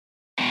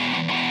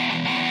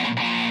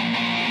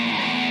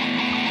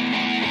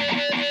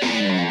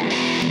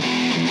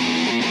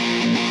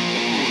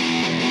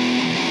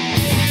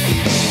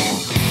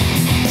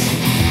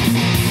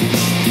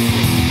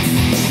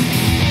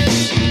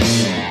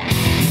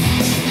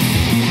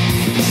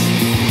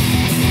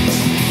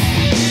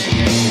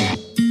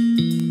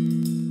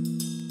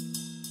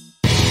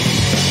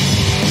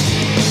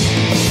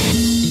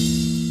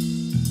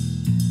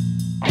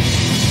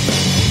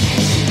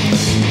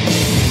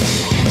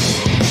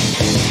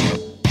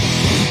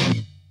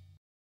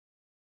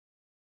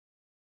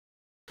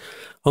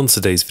On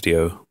today's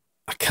video,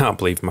 I can't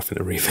believe I'm having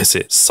to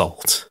revisit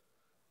salt.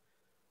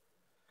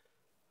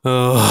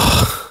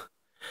 Oh,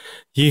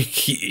 you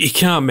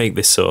can't make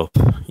this up.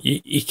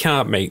 You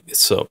can't make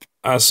this up.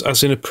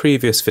 As in a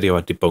previous video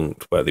I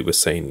debunked where they were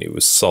saying it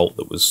was salt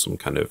that was some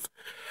kind of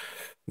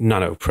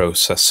nano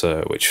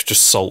processor, which was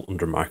just salt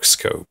under a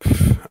microscope.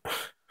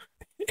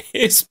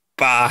 It's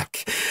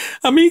back.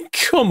 I mean,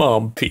 come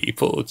on,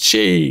 people.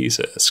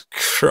 Jesus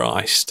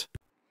Christ.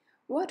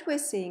 What we're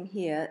seeing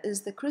here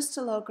is the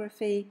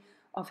crystallography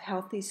of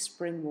healthy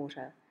spring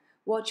water.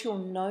 What you'll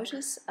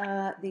notice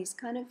are these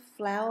kind of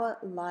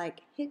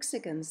flower-like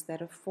hexagons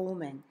that are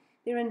forming.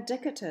 They're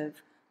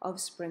indicative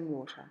of spring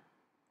water.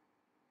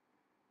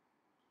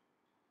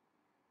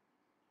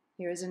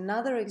 Here is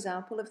another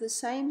example of the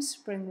same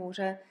spring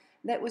water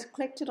that was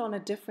collected on a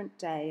different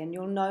day, and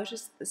you'll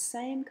notice the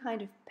same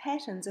kind of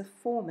patterns are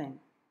forming.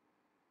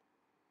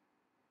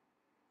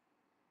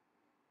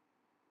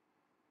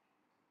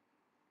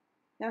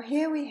 Now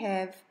here we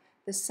have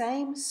the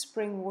same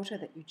spring water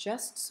that you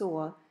just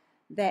saw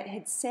that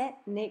had sat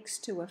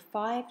next to a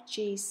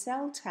 5G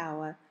cell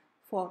tower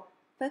for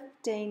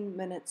 15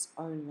 minutes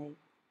only.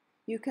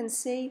 You can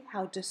see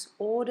how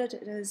disordered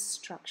it is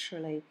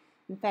structurally.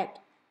 In fact,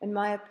 in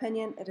my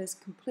opinion, it is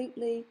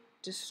completely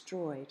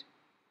destroyed.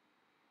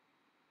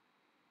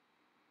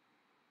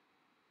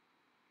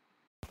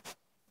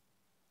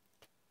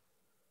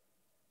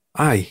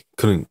 I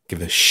couldn't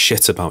give a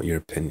shit about your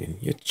opinion.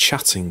 You're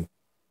chatting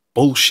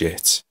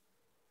bullshit.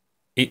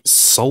 It's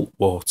salt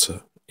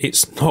water.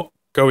 It's not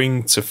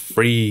going to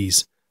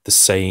freeze the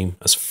same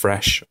as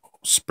fresh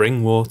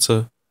spring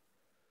water.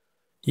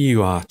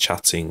 You are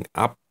chatting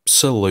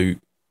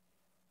absolute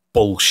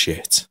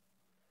bullshit.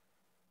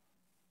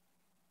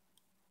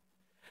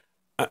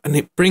 And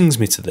it brings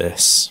me to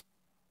this.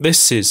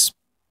 This is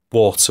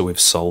water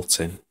with salt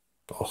in,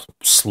 or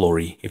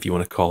slurry, if you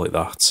want to call it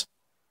that.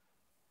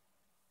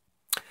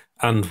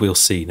 And we'll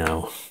see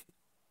now.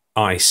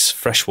 Ice,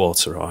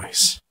 freshwater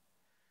ice.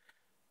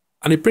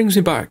 And it brings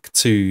me back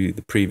to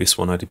the previous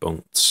one I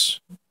debunked,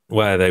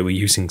 where they were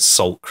using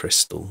salt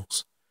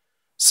crystals,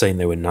 saying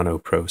they were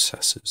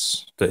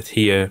nanoprocessors. That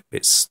here,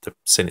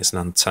 saying it's an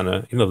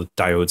antenna. You know, the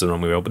diodes are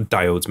on the way, but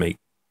diodes make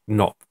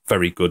not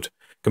very good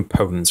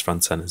components for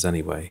antennas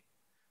anyway,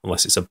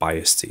 unless it's a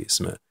bias to,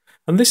 isn't it?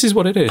 And this is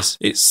what it is.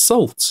 It's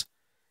salt.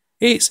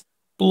 It's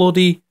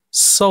bloody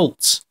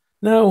salt.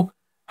 Now,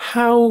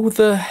 how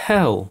the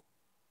hell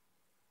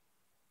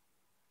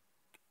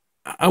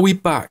are we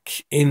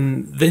back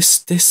in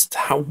this?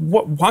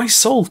 Why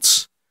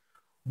salt?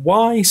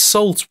 Why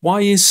salt?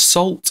 Why is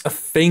salt a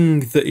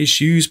thing that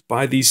is used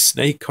by these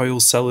snake oil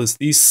sellers,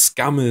 these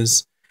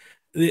scammers?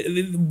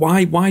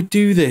 Why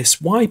do this?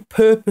 Why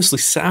purposely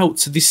set out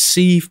to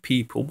deceive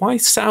people? Why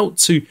set out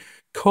to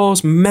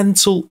cause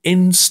mental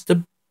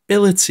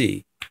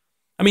instability?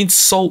 I mean,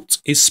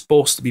 salt is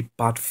supposed to be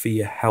bad for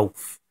your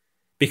health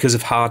because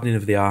of hardening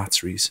of the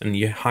arteries, and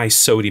your high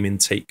sodium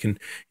intake can,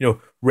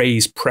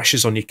 raise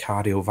pressures on your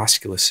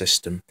cardiovascular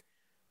system.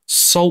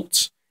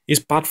 Salt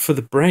is bad for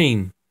the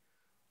brain.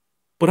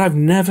 But I've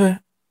never,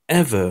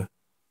 ever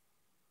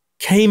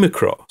came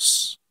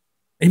across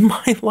in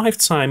my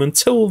lifetime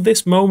until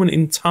this moment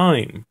in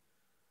time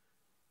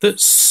that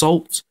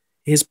salt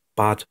is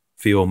bad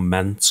for your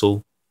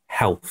mental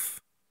health.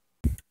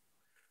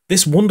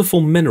 This wonderful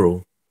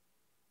mineral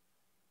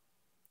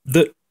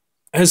that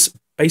has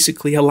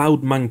basically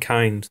allowed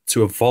mankind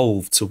to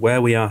evolve to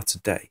where we are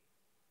today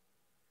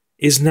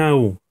is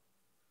now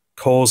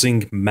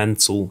causing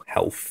mental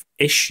health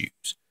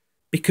issues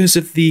because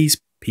of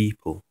these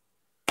people.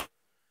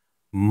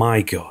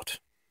 My God.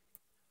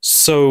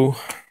 So,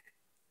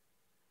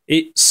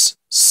 it's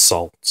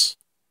salt.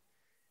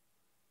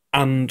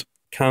 And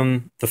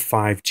can the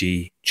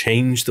 5G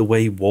change the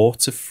way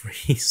water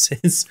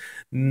freezes?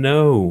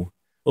 No.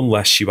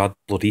 Unless you add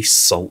bloody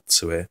salt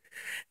to it.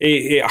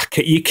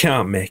 You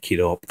can't make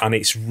it up. And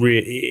it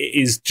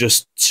is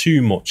just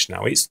too much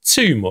now. It's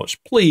too much.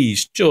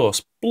 Please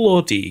just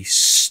bloody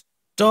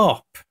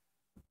stop.